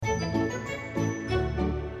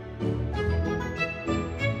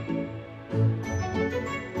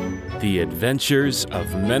The Adventures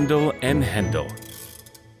of Mendel and Hendel.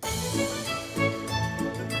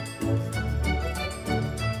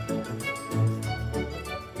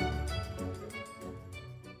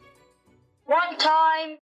 One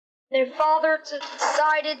time, their father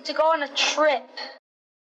decided to go on a trip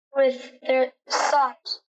with their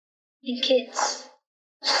sons and kids.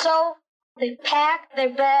 So they packed their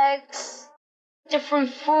bags, different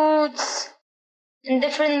foods, and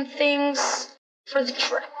different things for the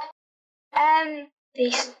trip. And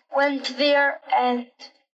they went there, and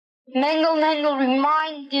Mendel and Hendel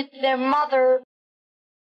reminded their mother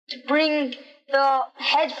to bring the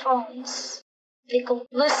headphones. They could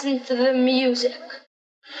listen to the music.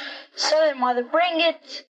 So their mother bring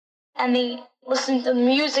it, and they listened to the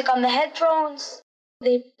music on the headphones.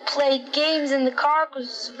 They played games in the car because it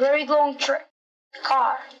was a very long trip. The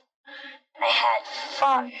car. And they had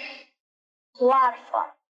fun. A lot of fun.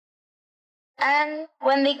 And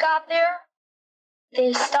when they got there,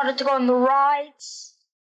 they started to go on the rides.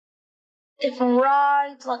 Different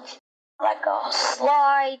rides, like a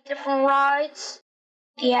slide, different rides.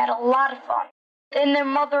 They had a lot of fun. Then their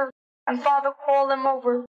mother and father called them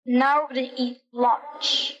over. Now we're going to eat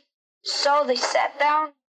lunch. So they sat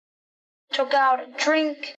down, took out a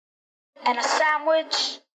drink and a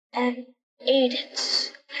sandwich, and ate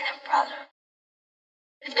it. And their brother,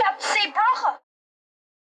 "You've got to say Bracha."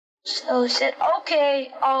 So they said,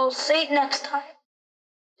 "Okay, I'll say it next time."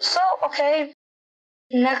 So, okay,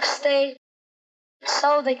 next day,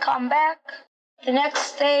 so they come back. The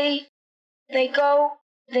next day, they go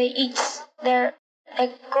to eat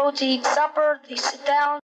supper, they sit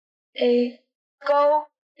down, they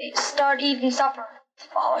start eating supper, the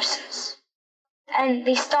father says. And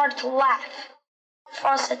they start to laugh. The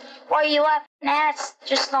father said, "Why are you laughing?" "Nah, it's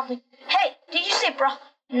just nothing." "Hey, did you say bracha?"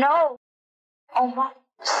 "No." "Oh my,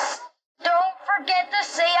 don't forget to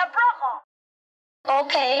say a bracha."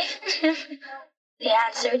 "Okay," they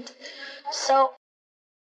answered. So,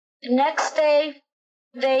 the next day,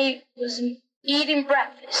 they was eating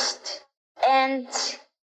breakfast, and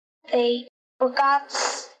they forgot to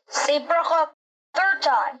say bracha third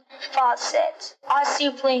time. Father said, "I see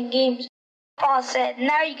you playing games." Father said,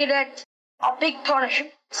 "Now you get a big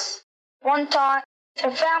punishment." One time,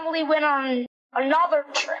 their family went on another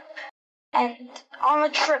trip, and on the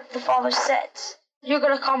trip, the father said, "You're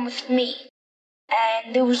gonna come with me."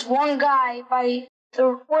 And there was one guy by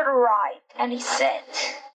the water ride, and he said,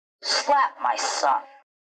 "Slap my son."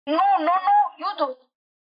 No, you do it."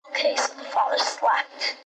 Okay, so the father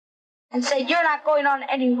slapped and said, "You're not going on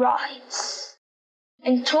any rides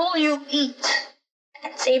until you eat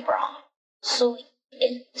and say bracha." So he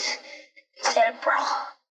ate and said bracha.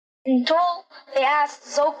 Until they asked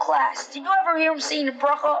his whole class, "Did you ever hear him saying a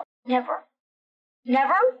bracha?" "Never."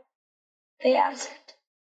 "Never?" They answered.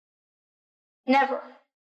 "Never."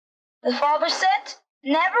 The father said,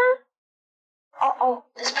 "Never?"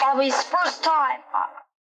 This is probably his first time.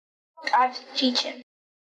 I have to teach him.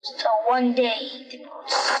 So one day he didn't go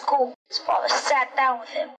to school. His father sat down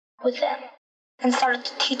with them, and started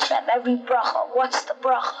to teach them every bracha. What's the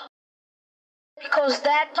bracha? Because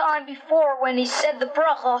that time before, when he said the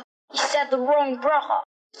bracha, he said the wrong bracha.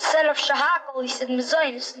 Instead of shahakal, he said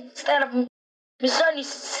mezainis. Instead of mezainis, he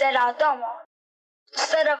said adama.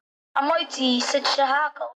 Instead of amaiti, he said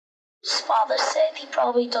shahakal. His father said he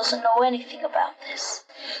probably doesn't know anything about this.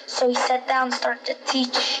 So he sat down and started to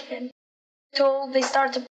teach him. Till they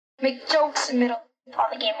started to make jokes in the middle.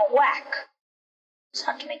 Father gave him a whack.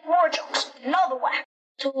 Started to make more jokes. Another whack.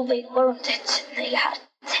 Till they learned it. And they got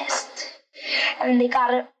a test. And then they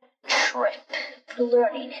got a trip for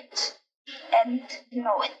learning it. And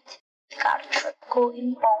know it. They got a trip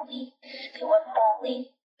going bowling. They went bowling.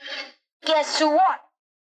 Guess who won?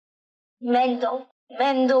 Mendel.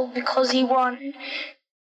 Mendel, because he won.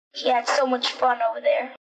 He had so much fun over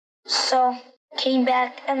there. So, came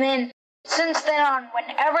back, and then, since then on,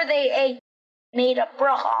 whenever they ate, made a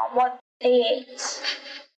bracha on what they ate.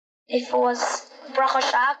 If it was bracha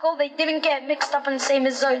shahakal, they didn't get mixed up in the same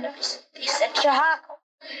as zoiners. They said shahakal.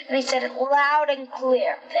 And they said it loud and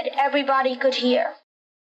clear, that everybody could hear.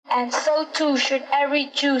 And so too should every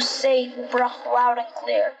Jew say the bracha loud and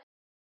clear.